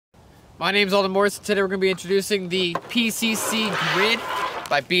My name's Alden Morris. Today we're going to be introducing the PCC Grid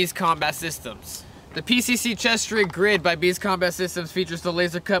by BeezCombatSystems. The PCC chest rig grid by BeezCombatSystems features the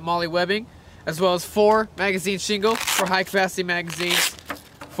laser cut MOLLE webbing, as well as 4 magazine shingle for high capacity magazines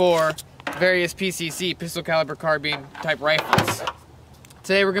for various PCC, pistol caliber carbine type rifles.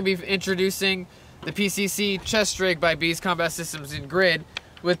 Today we're going to be introducing the PCC chest rig by BeezCombatSystems in grid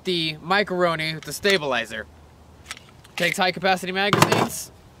with the Microroni with the stabilizer. Takes high capacity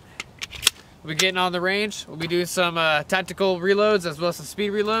magazines. We'll be getting on the range. We'll be doing some tactical reloads as well as some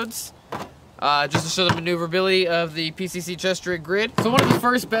speed reloads, just to show the maneuverability of the PCC chest rig grid. So one of the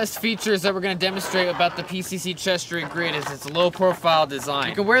first best features that we're going to demonstrate about the PCC chest rig grid is its low profile design.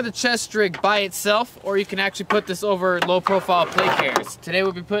 You can wear the chest rig by itself, or you can actually put this over low profile plate carriers. Today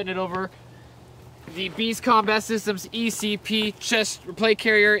we'll be putting it over the BeezCombatSystems ECP chest plate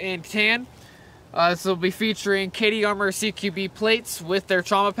carrier in tan. This will be featuring CATI Armor CQB plates with their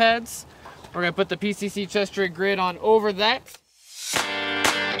trauma pads. We're going to put the PCC chest rig grid on over that.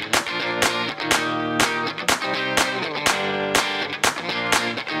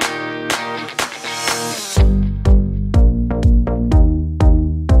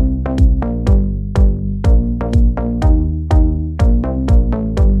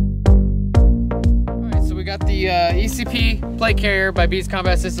 Alright, so we got the ECP plate carrier by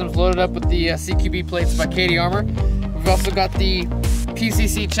BeezCombatSystems loaded up with the CQB plates by CATI Armor. We've also got the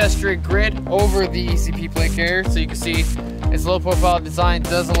PCC chest rig grid over the ECP plate carrier, so you can see its low profile design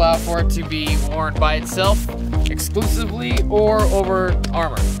does allow for it to be worn by itself exclusively or over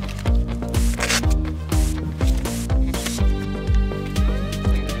armor.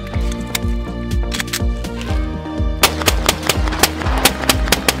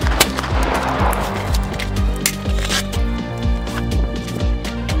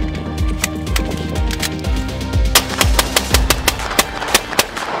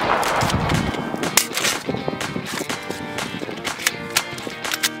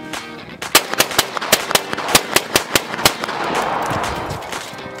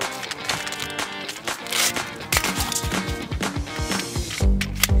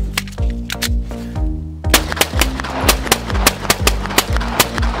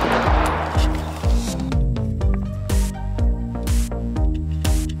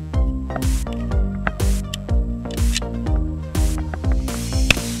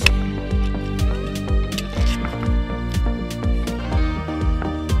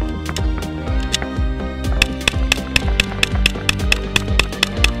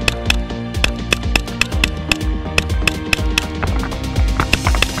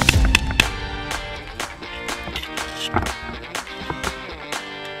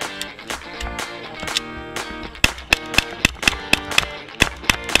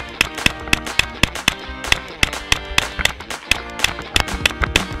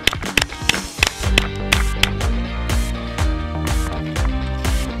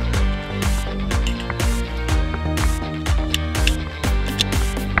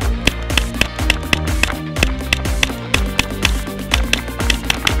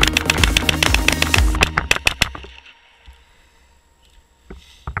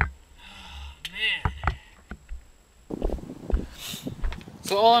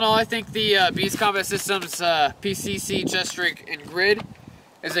 So all in all, I think the BeezCombatSystems PCC chest rig and grid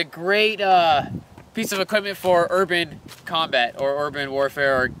is a great piece of equipment for urban combat or urban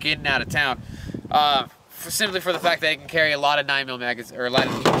warfare or getting out of town. Simply for the fact that it can carry a lot of 9mm magazines or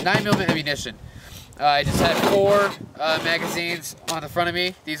 9mm ammunition. I just had 4 magazines on the front of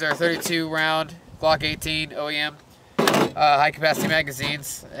me. These are 32 round Glock 18 OEM high capacity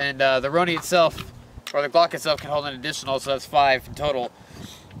magazines, and the Roni itself, or the Glock itself, can hold an additional, so that's 5 in total.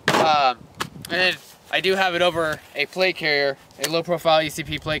 And then I do have it over a plate carrier, a low profile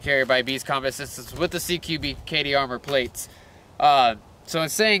ECP plate carrier by BeezCombatSystems with the CQB CATI Armor plates. So in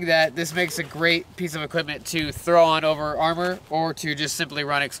saying that, this makes a great piece of equipment to throw on over armor or to just simply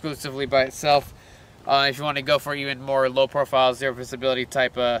run exclusively by itself if you want to go for even more low profile, zero visibility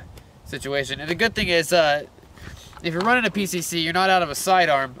type situation. And the good thing is, if you're running a PCC, you're not out of a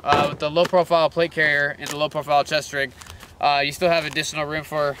sidearm. With the low profile plate carrier and the low profile chest rig, you still have additional room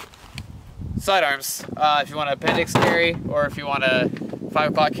for sidearms. If you want an appendix carry, or if you want a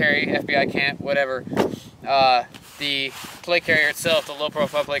 5 o'clock carry, FBI camp, whatever. The plate carrier itself, the low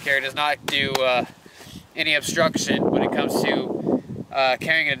profile plate carrier, does not do any obstruction when it comes to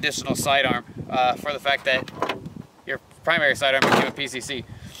carrying an additional sidearm for the fact that your primary sidearm became a PCC.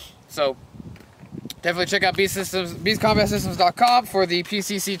 So definitely check out BeezCombatSystems.com for the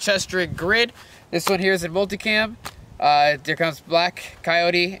PCC chest rig grid. This one here is in multicam. There comes black,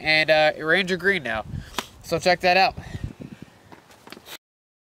 coyote, and Ranger green now. So check that out.